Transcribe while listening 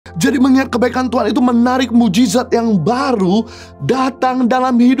Jadi mengingat kebaikan Tuhan itu menarik mujizat yang baru datang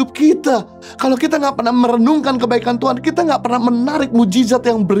dalam hidup kita. Kalau kita nggak pernah merenungkan kebaikan Tuhan, kita nggak pernah menarik mujizat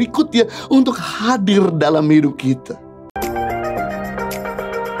yang berikutnya untuk hadir dalam hidup kita.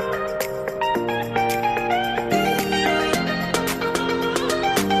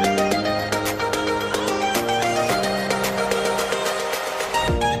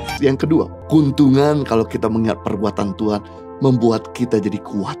 Yang kedua, keuntungan kalau kita mengingat perbuatan Tuhan membuat kita jadi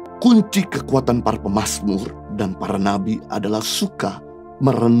kuat. Kunci kekuatan para pemazmur dan para nabi adalah suka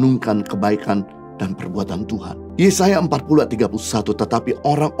merenungkan kebaikan dan perbuatan Tuhan. Yesaya 40 ayat 31, tetapi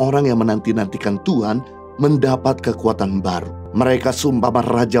orang-orang yang menanti-nantikan Tuhan mendapat kekuatan baru. Mereka seumpama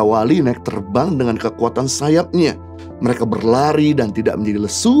raja wali naik terbang dengan kekuatan sayapnya. Mereka berlari dan tidak menjadi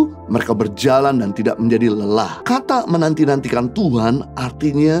lesu, mereka berjalan dan tidak menjadi lelah. Kata menanti-nantikan Tuhan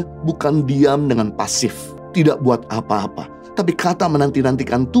artinya bukan diam dengan pasif, tidak buat apa-apa. Tapi kata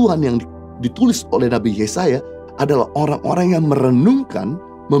menanti-nantikan Tuhan yang ditulis oleh Nabi Yesaya adalah orang-orang yang merenungkan,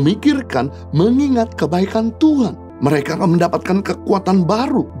 memikirkan, mengingat kebaikan Tuhan. Mereka akan mendapatkan kekuatan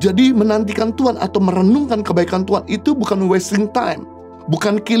baru. Jadi menantikan Tuhan atau merenungkan kebaikan Tuhan itu bukan wasting time,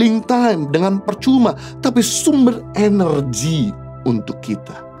 bukan killing time dengan percuma, tapi sumber energi untuk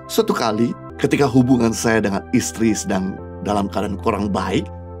kita. Suatu kali ketika hubungan saya dengan istri sedang dalam keadaan kurang baik,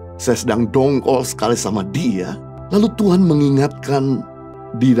 saya sedang dongkol sekali sama dia, lalu Tuhan mengingatkan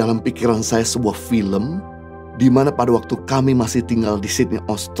di dalam pikiran saya sebuah film di mana pada waktu kami masih tinggal di Sydney,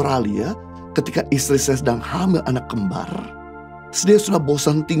 Australia, ketika istri saya sedang hamil anak kembar. Dia sudah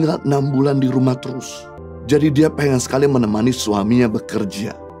bosan tinggal 6 bulan di rumah terus. Jadi dia pengen sekali menemani suaminya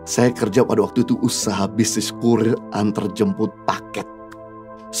bekerja. Saya kerja pada waktu itu usaha bisnis kurir antar jemput paket.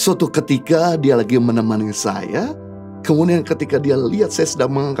 Suatu ketika dia lagi menemani saya. Kemudian ketika dia lihat saya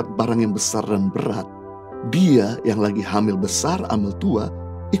sedang mengangkat barang yang besar dan berat, dia yang lagi hamil besar, hamil tua,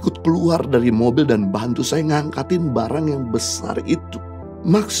 ikut keluar dari mobil dan bantu saya ngangkatin barang yang besar itu.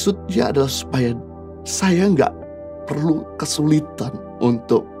 Maksudnya adalah supaya saya nggak perlu kesulitan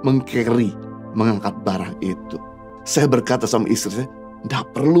untuk mengangkat barang itu. Saya berkata sama istri saya,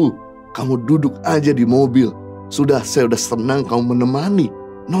 nggak perlu, kamu duduk aja di mobil. Saya udah senang kamu menemani.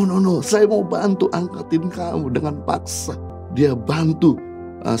 No, saya mau bantu angkatin kamu dengan paksa. Dia bantu.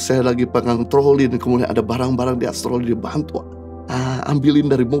 Saya lagi pegang troli dan kemudian ada barang-barang di atas troli, dia bantu.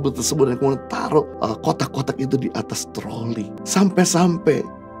 Ambilin dari mobil tersebut dan kemudian taruh kotak-kotak itu di atas troli. Sampai-sampai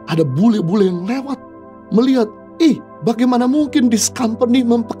ada bule-bule yang lewat melihat, bagaimana mungkin this company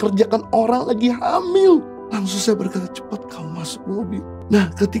mempekerjakan orang lagi hamil. Langsung saya berkata, cepat kamu masuk mobil. Nah,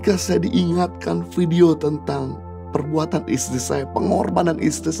 ketika saya diingatkan video tentang perbuatan istri saya, pengorbanan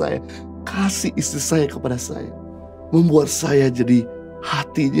istri saya, kasih istri saya kepada saya, membuat saya jadi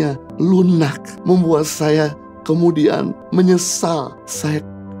hatinya lunak, membuat saya kemudian menyesal. Saya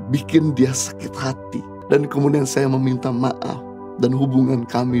bikin dia sakit hati. Dan kemudian saya meminta maaf. Dan hubungan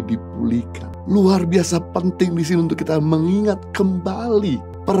kami dipulihkan. Luar biasa penting di sini untuk kita mengingat kembali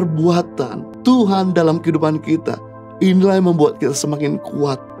perbuatan Tuhan dalam kehidupan kita. Inilah yang membuat kita semakin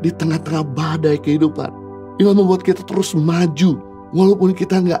kuat di tengah-tengah badai kehidupan. Inilah yang membuat kita terus maju. Walaupun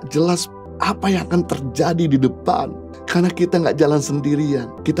kita nggak jelas apa yang akan terjadi di depan. Karena kita nggak jalan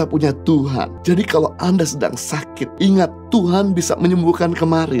sendirian. Kita punya Tuhan. Jadi kalau Anda sedang sakit, ingat Tuhan bisa menyembuhkan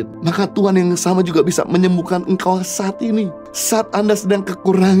kemarin. Maka Tuhan yang sama juga bisa menyembuhkan engkau saat ini. Saat Anda sedang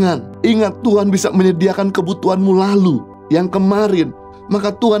kekurangan, ingat Tuhan bisa menyediakan kebutuhanmu lalu, yang kemarin.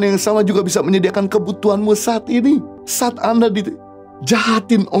 Maka Tuhan yang sama juga bisa menyediakan kebutuhanmu saat ini. Saat Anda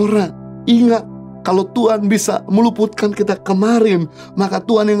dijahatin orang, ingat, kalau Tuhan bisa meluputkan kita kemarin, maka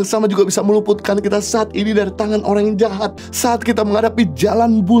Tuhan yang sama juga bisa meluputkan kita saat ini dari tangan orang yang jahat. Saat kita menghadapi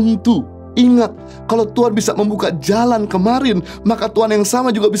jalan buntu, ingat, kalau Tuhan bisa membuka jalan kemarin, maka Tuhan yang sama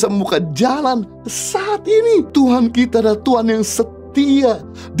juga bisa membuka jalan saat ini. Tuhan kita adalah Tuhan yang setia.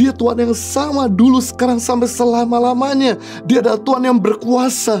 Dia Tuhan yang sama dulu, sekarang, sampai selama-lamanya. Dia adalah Tuhan yang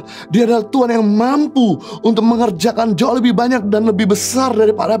berkuasa. Dia adalah Tuhan yang mampu untuk mengerjakan jauh lebih banyak dan lebih besar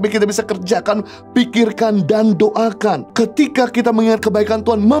daripada apa yang kita bisa kerjakan, pikirkan, dan doakan. Ketika kita mengingat kebaikan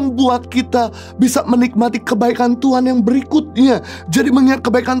Tuhan, membuat kita bisa menikmati kebaikan Tuhan yang berikutnya. Jadi mengingat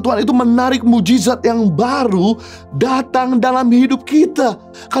kebaikan Tuhan itu menarik mujizat yang baru datang dalam hidup kita.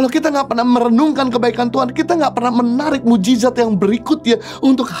 Kalau kita nggak pernah merenungkan kebaikan Tuhan, kita nggak pernah menarik mujizat yang berikutnya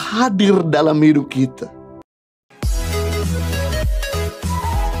untuk hadir dalam hidup kita.